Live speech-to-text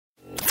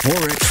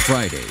Forex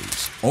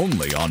Fridays,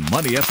 only on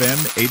Money FM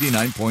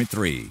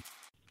 89.3.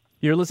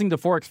 You're listening to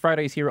Forex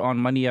Fridays here on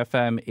Money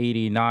FM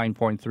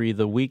 89.3.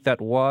 The week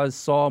that was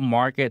saw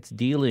markets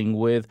dealing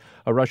with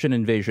a Russian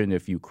invasion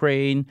of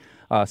Ukraine,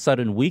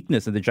 sudden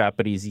weakness in the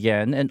Japanese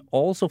yen, and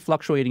also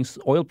fluctuating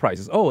oil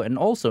prices. Oh, and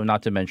also,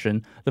 not to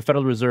mention, the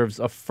Federal Reserve's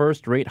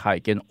first rate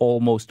hike in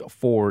almost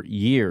 4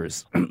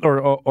 years,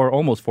 or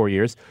almost 4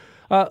 years.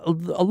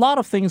 A lot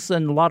of things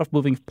and a lot of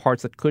moving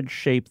parts that could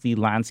shape the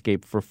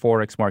landscape for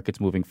Forex markets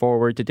moving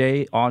forward.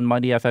 Today on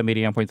Money FM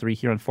 89.3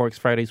 here on Forex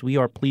Fridays, we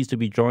are pleased to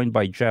be joined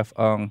by Jeff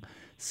Ng,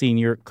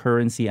 Senior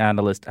Currency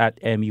Analyst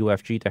at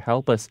MUFG, to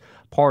help us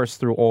parse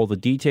through all the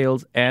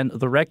details and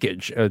the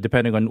wreckage,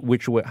 depending on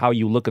how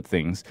you look at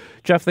things.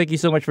 Jeff, thank you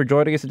so much for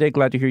joining us today.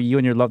 Glad to hear you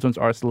and your loved ones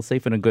are still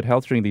safe and in good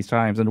health during these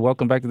times. And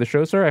welcome back to the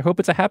show, sir. I hope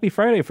it's a happy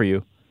Friday for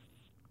you.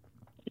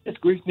 Yes,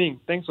 good evening.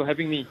 Thanks for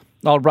having me.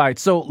 All right.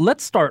 So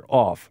let's start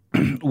off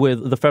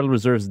with the Federal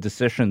Reserve's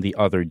decision the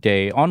other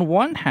day. On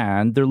one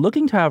hand, they're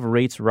looking to have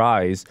rates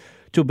rise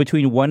to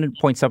between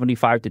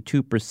 1.75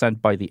 to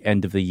 2% by the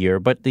end of the year,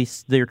 but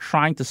they're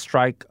trying to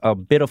strike a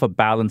bit of a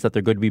balance that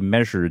they're going to be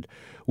measured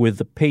with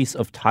the pace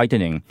of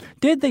tightening.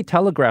 Did they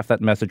telegraph that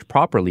message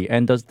properly?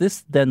 And does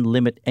this then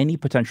limit any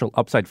potential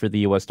upside for the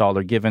U.S.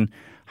 dollar, given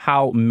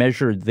how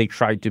measured they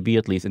tried to be,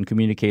 at least, in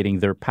communicating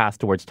their path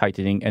towards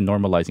tightening and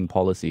normalizing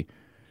policy?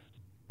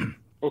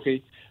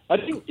 Okay. I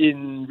think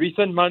in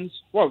recent months,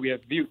 what we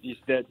have viewed is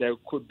that there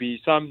could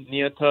be some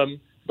near-term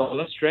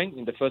dollar strength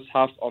in the first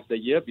half of the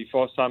year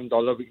before some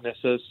dollar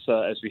weaknesses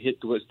as we head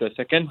towards the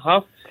second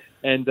half.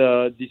 And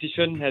the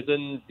decision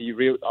hasn't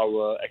derailed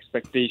our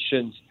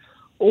expectations.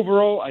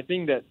 Overall, I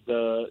think that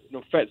the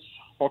Fed's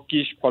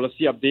hawkish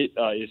policy update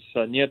is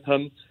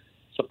near-term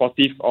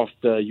supportive of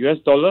the US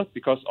dollar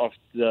because of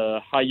the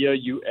higher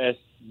US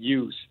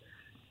yields.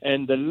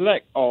 And the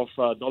lack of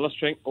dollar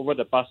strength over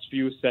the past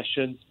few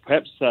sessions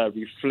perhaps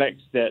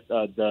reflects that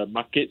the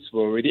markets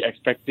were already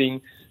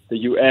expecting the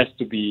U.S.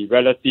 to be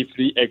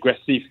relatively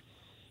aggressive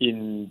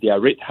in their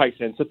rate hikes.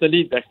 And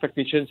certainly the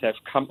expectations have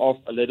come off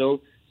a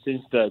little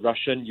since the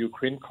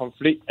Russian-Ukraine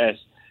conflict, as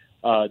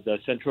the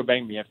central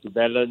bank may have to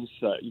balance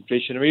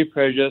inflationary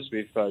pressures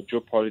with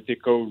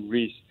geopolitical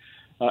risk.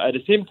 At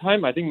the same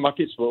time, I think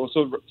markets were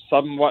also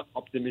somewhat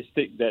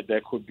optimistic that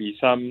there could be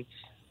some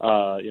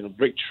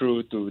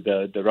breakthrough to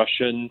the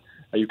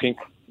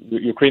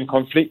Russian-Ukraine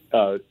conflict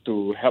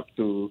to help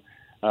to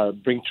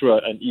bring through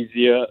an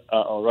easier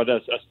or rather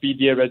a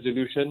speedier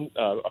resolution,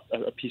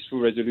 a peaceful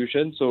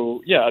resolution.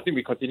 So, yeah, I think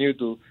we continue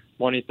to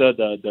monitor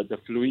the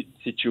fluid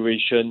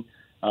situation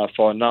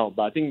for now.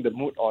 But I think the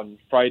mood on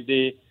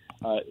Friday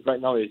right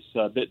now is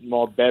a bit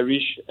more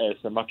bearish as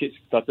the market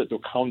started to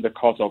count the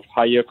cost of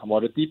higher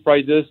commodity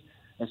prices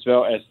as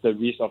well as the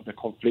risk of the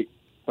conflict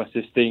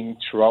persisting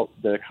throughout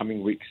the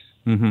coming weeks.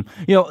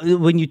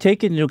 Mm-hmm. When you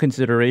take into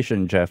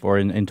consideration, Jeff, or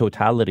in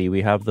totality,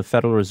 we have the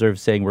Federal Reserve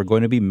saying we're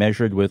going to be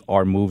measured with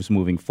our moves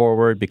moving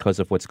forward because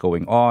of what's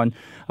going on.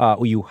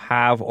 You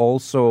have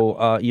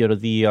also,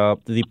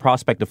 the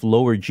prospect of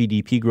lower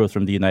GDP growth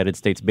from the United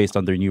States based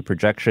on their new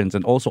projections,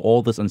 and also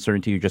all this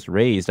uncertainty you just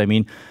raised. I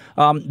mean,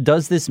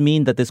 does this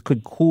mean that this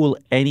could cool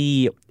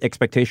any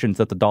expectations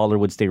that the dollar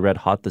would stay red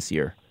hot this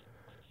year?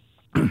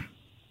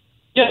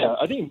 Yeah,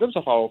 I think in terms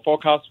of our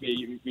forecast,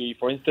 we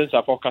for instance,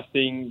 are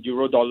forecasting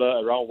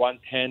euro-dollar around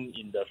 110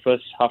 in the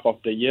first half of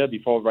the year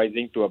before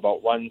rising to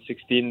about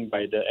 116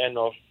 by the end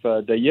of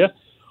the year.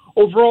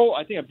 Overall,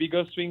 I think a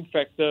bigger swing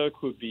factor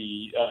could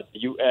be the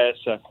U.S.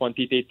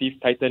 Quantitative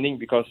tightening,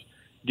 because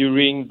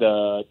during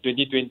the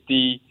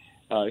 2020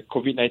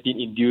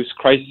 COVID-19 induced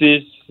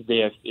crisis, they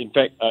have in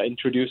fact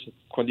introduced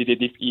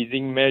quantitative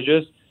easing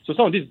measures. So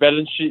some of these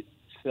balance sheets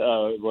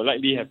will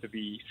likely have to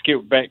be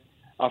scaled back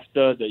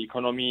after the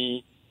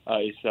economy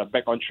is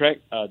back on track,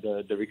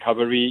 the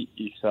recovery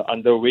is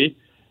underway.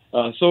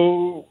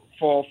 So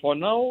for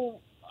now,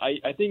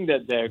 I think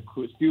that there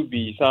could still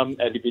be some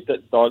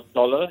elevated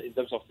dollar in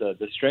terms of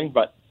the strength,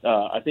 but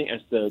I think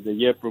as the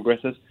year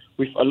progresses,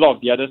 with a lot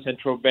of the other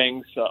central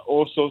banks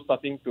also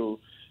starting to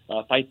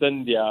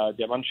tighten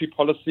their monetary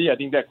policy, I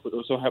think that could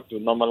also help to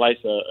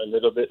normalize a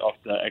little bit of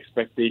the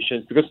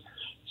expectations, because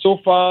so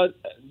far,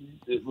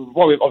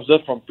 what we've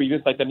observed from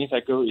previous tightening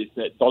cycle is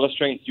that dollar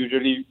strength is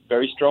usually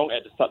very strong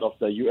at the start of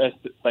the U.S.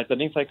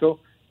 tightening cycle,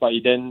 but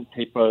it then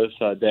tapers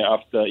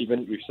thereafter,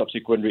 even with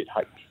subsequent rate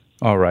hikes.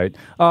 All right.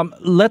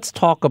 Let's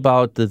talk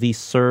about the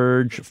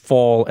surge,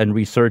 fall, and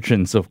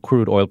resurgence of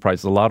crude oil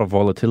prices. A lot of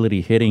volatility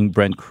hitting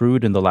Brent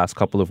crude in the last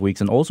couple of weeks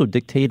and also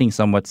dictating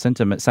somewhat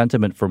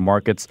sentiment for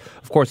markets.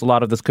 Of course, a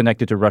lot of this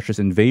connected to Russia's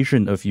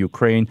invasion of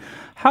Ukraine.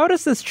 How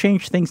does this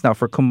change things now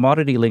for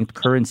commodity-linked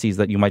currencies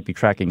that you might be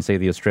tracking, say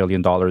the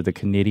Australian dollar, the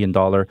Canadian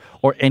dollar,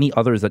 or any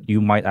others that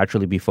you might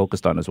actually be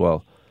focused on as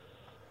well?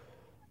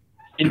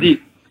 Indeed.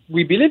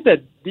 We believe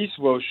that this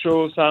will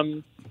show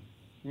some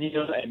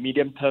near and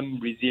medium-term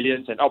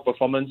resilience and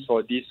outperformance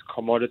for these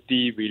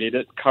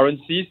commodity-related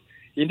currencies.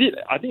 Indeed,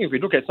 I think if we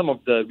look at some of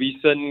the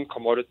recent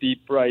commodity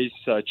price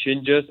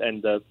changes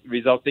and the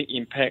resulting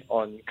impact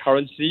on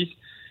currencies,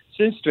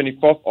 since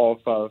 24th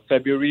of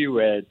February,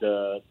 where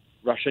the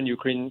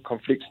Russian-Ukraine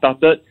conflict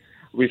started,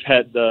 we've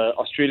had the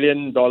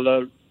Australian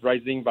dollar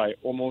rising by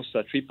almost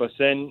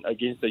 3%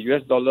 against the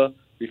US dollar,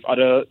 with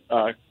other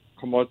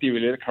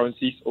commodity-related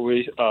currencies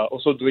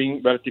also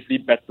doing relatively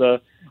better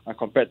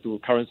compared to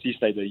currencies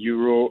like the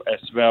euro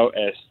as well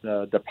as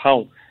the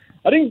pound.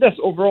 I think that's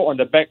overall on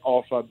the back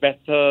of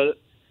better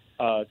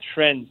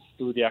trends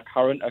to their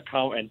current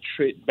account and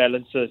trade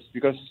balances,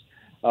 because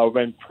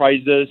when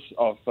prices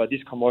of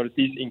these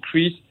commodities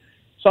increase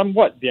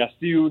somewhat, they are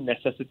still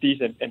necessities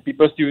and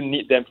people still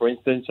need them, for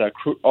instance,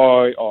 crude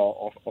oil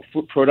or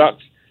food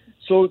products.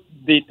 So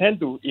they tend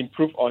to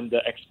improve on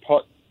the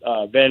export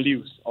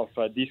values of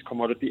these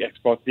commodity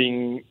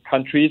exporting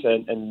countries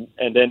and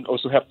then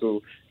also have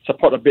to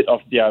support a bit of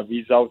their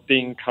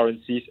resulting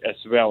currencies as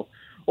well.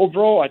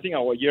 Overall, I think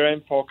our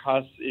year-end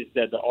forecast is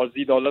that the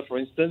Aussie dollar, for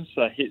instance,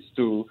 hits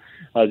to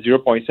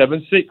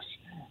 0.76,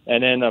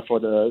 and then for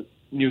the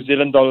New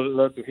Zealand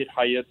dollar to hit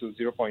higher to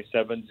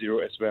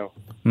 0.70 as well.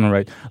 All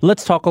right.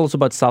 Let's talk also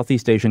about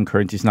Southeast Asian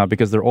currencies now,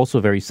 because they're also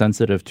very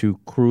sensitive to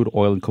crude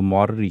oil and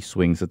commodity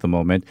swings at the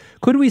moment.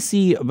 Could we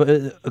see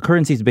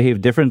currencies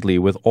behave differently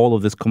with all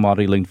of this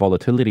commodity-linked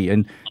volatility?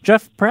 And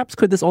Jeff, perhaps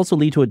could this also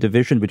lead to a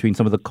division between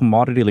some of the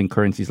commodity-linked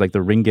currencies like the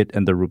ringgit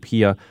and the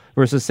rupiah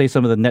versus, say,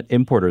 some of the net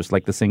importers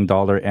like the Sing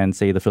dollar and,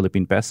 say, the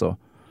Philippine peso?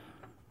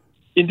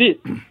 Indeed,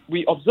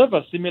 we observe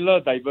a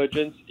similar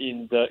divergence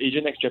in the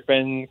Asian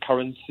ex-Japan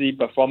currency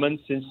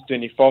performance since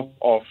 24th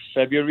of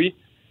February,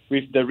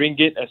 with the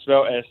ringgit as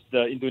well as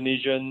the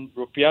Indonesian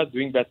rupiah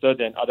doing better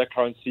than other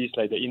currencies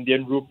like the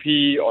Indian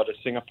rupee or the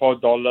Singapore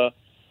dollar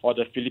or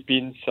the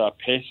Philippines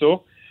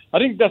peso. I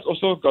think that's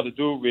also got to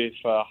do with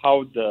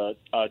how the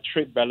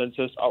trade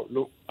balances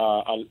outlook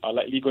are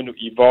likely going to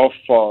evolve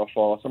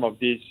for some of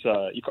these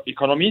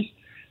economies.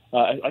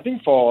 I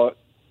think for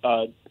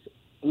a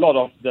lot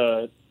of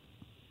the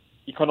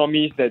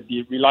economies that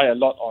they rely a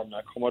lot on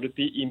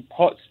commodity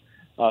imports,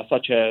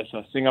 such as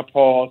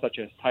Singapore, such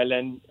as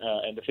Thailand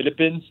and the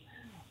Philippines,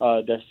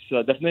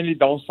 there's definitely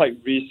downside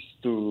risk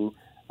to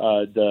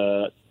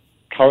the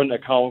current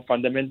account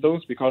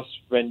fundamentals, because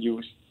when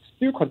you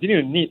still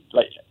continue to need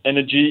like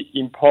energy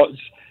imports,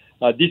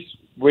 this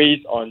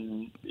weighs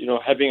on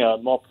having a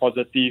more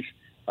positive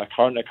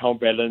current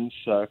account balance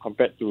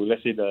compared to,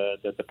 let's say,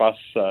 the past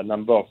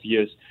number of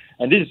years.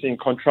 And this is in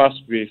contrast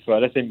with,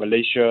 let's say,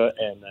 Malaysia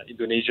and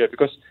Indonesia,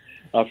 because,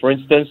 for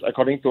instance,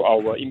 according to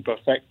our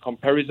imperfect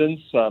comparisons,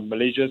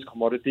 Malaysia's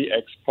commodity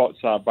exports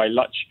are by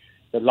large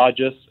the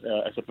largest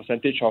as a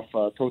percentage of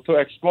total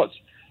exports,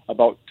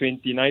 about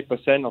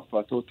 29%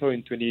 of total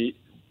in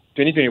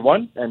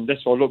 2021, and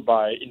that's followed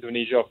by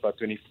Indonesia of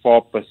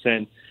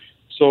 24%.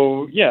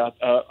 So,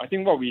 I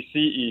think what we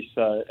see is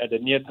at the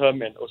near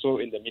term and also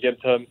in the medium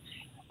term,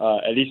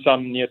 at least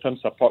some near-term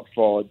support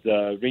for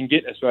the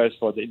ringgit as well as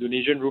for the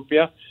Indonesian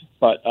rupiah.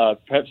 But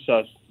perhaps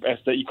as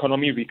the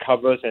economy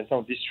recovers and some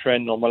of this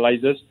trend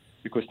normalizes,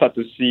 we could start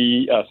to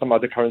see some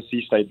other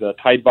currencies like the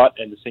Thai baht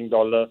and the Sing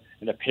dollar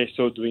and the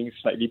peso doing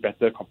slightly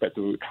better compared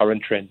to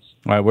current trends.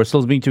 All right, we're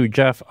still speaking to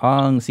Jeff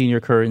Ang, Senior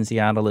Currency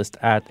Analyst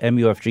at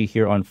MUFG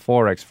here on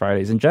Forex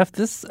Fridays. And Jeff,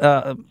 this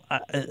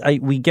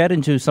we get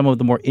into some of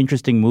the more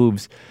interesting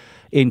moves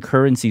in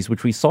currencies,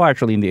 which we saw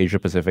actually in the Asia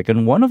Pacific.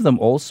 And one of them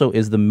also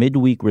is the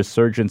midweek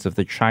resurgence of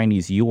the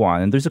Chinese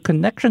yuan. And there's a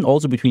connection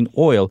also between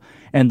oil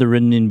and the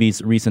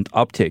renminbi's recent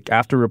uptick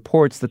after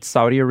reports that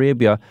Saudi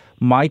Arabia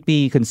might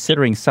be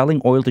considering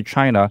selling oil to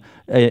China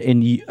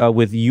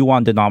with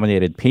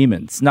yuan-denominated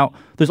payments. Now,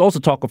 there's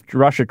also talk of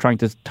Russia trying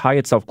to tie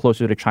itself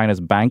closer to China's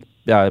bank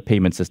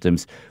payment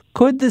systems.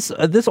 Could this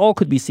all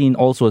could be seen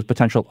also as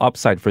potential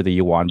upside for the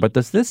yuan, but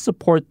does this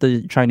support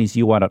the Chinese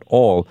yuan at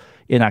all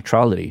in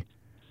actuality?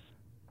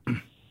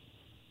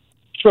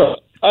 Sure.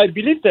 I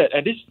believe that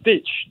at this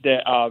stage,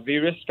 there are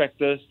various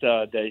factors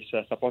that is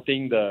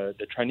supporting the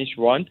Chinese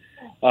yuan.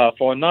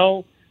 For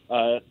now,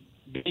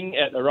 being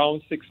at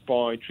around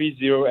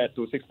 6.30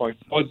 to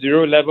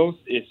 6.40 levels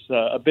is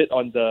a bit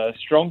on the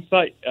strong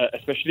side,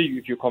 especially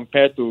if you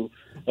compare to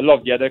a lot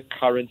of the other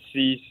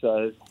currencies.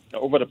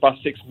 Over the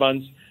past 6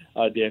 months,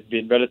 they have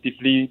been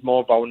relatively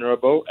more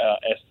vulnerable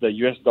as the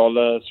US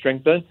dollar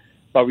strengthened.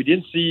 But we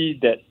didn't see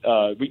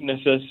that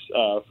weaknesses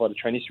for the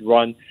Chinese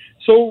yuan.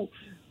 So,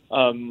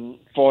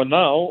 for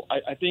now,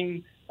 I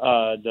think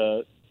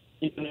the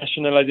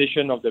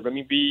internationalization of the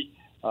renminbi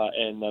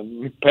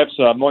and perhaps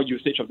more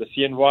usage of the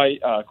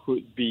CNY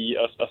could be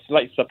a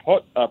slight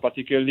support,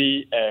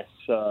 particularly as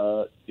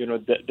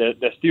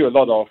there's still a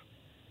lot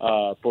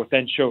of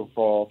potential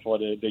for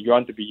the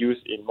yuan to be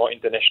used in more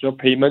international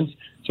payments.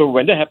 So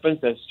when that happens,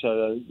 there's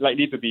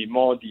likely to be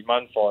more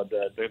demand for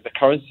the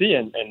currency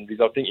and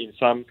resulting in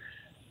some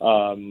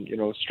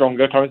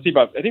stronger currency.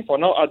 But I think for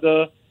now,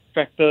 other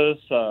factors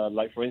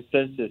like, for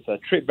instance, is a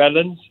trade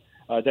balance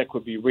that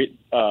could be weighed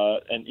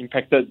and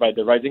impacted by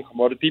the rising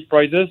commodity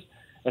prices,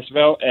 as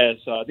well as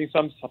I think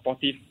some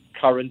supportive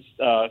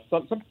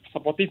some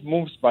supportive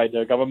moves by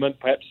the government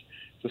perhaps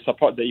to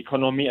support the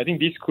economy. I think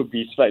this could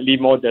be slightly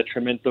more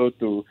detrimental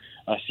to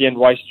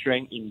CNY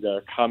strength in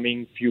the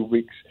coming few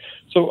weeks.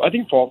 So I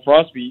think for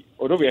us,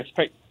 although we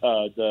expect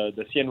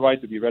the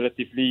CNY to be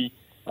relatively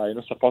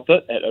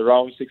supported at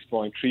around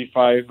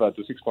 6.35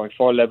 to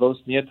 6.4 levels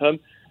near term,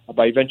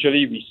 but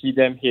eventually we see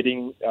them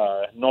heading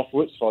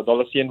northwards for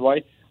dollar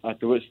CNY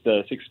towards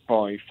the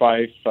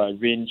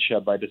 6.5 range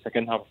by the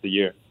second half of the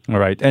year. All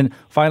right. And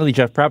finally,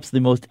 Jeff, perhaps the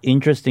most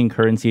interesting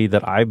currency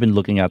that I've been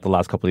looking at the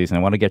last couple of days, and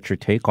I want to get your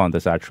take on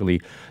this actually,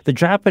 the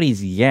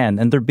Japanese yen,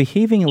 and they're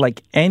behaving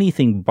like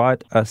anything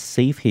but a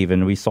safe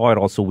haven. We saw it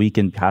also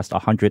weaken past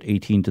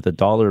 118 to the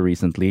dollar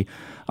recently.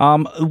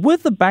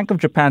 With the Bank of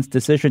Japan's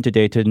decision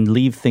today to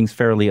leave things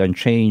fairly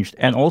unchanged,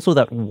 and also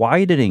that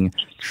widening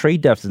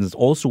trade deficit is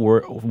also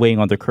weighing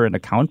on their current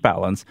account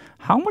balance,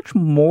 how much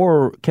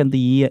more can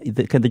the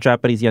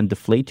Japanese yen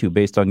deflate to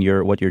based on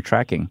what you're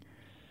tracking?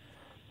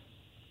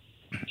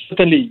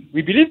 Certainly.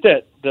 We believe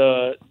that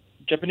the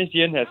Japanese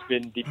yen has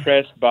been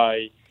depressed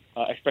by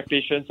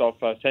expectations of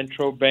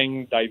central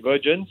bank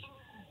divergence,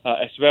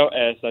 as well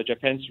as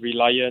Japan's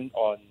reliance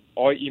on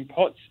oil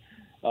imports.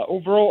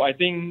 Overall, I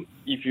think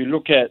if you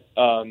look at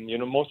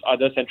most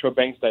other central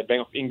banks like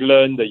Bank of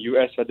England, the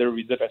US Federal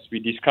Reserve, as we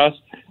discussed,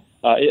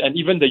 and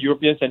even the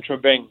European Central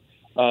Bank,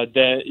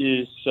 there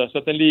is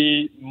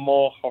certainly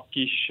more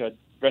hawkish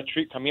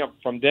rhetoric coming up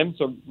from them.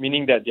 So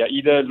meaning that they are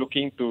either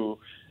looking to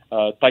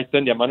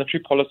tighten their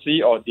monetary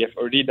policy, or they have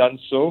already done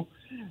so.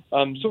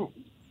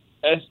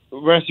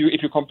 Whereas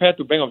if you compare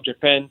to Bank of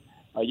Japan,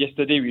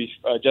 yesterday we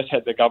just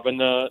had the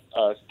governor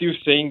still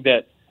saying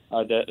that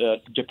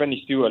Japan is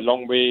still a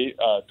long way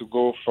to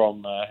go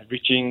from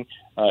reaching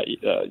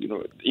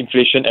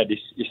inflation at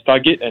its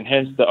target, and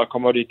hence the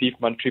accommodative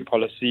monetary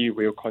policy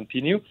will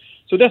continue.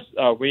 So that's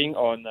weighing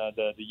on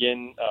the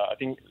yen, I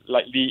think,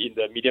 likely in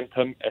the medium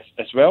term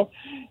as well.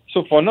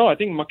 So for now, I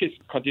think markets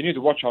continue to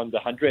watch on the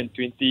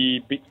 120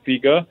 big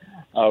figure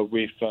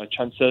with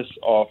chances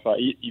of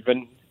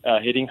even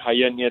heading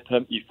higher near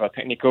term if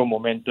technical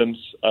momentums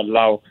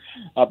allow.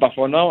 But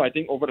for now, I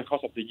think over the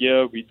course of the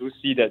year, we do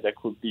see that there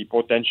could be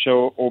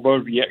potential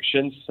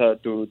overreactions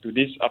to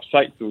this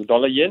upside to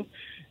dollar yen.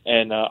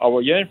 And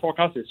our year-end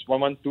forecast is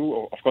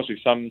 112, of course,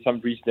 with some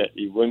risk that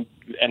it won't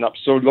end up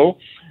so low.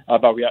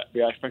 But we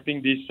are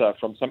expecting this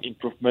from some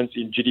improvements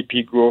in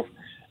GDP growth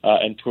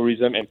and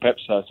tourism, and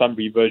perhaps some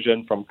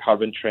reversion from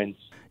current trends.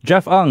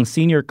 Jeff Ng,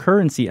 Senior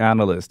Currency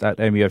Analyst at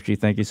MUFG,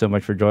 thank you so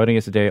much for joining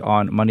us today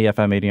on Money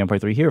FM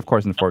 89.3 here, of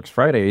course, in Forex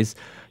Fridays,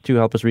 to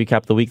help us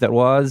recap the week that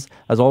was.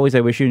 As always,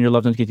 I wish you and your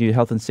loved ones continued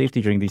health and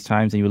safety during these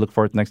times, and we look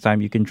forward to next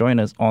time you can join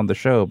us on the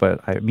show.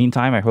 But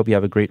meantime, I hope you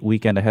have a great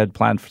weekend ahead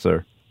planned,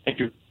 sir. Thank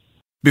you.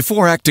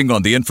 Before acting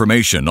on the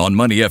information on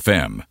Money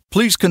FM,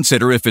 please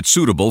consider if it's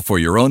suitable for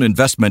your own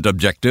investment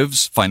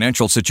objectives,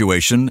 financial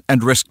situation,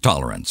 and risk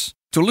tolerance.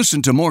 To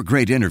listen to more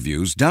great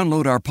interviews,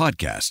 download our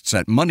podcasts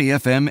at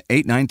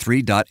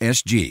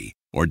moneyfm893.sg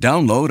or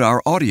download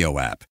our audio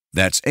app.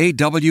 That's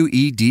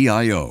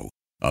AWEDIO.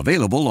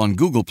 Available on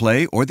Google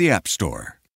Play or the App Store.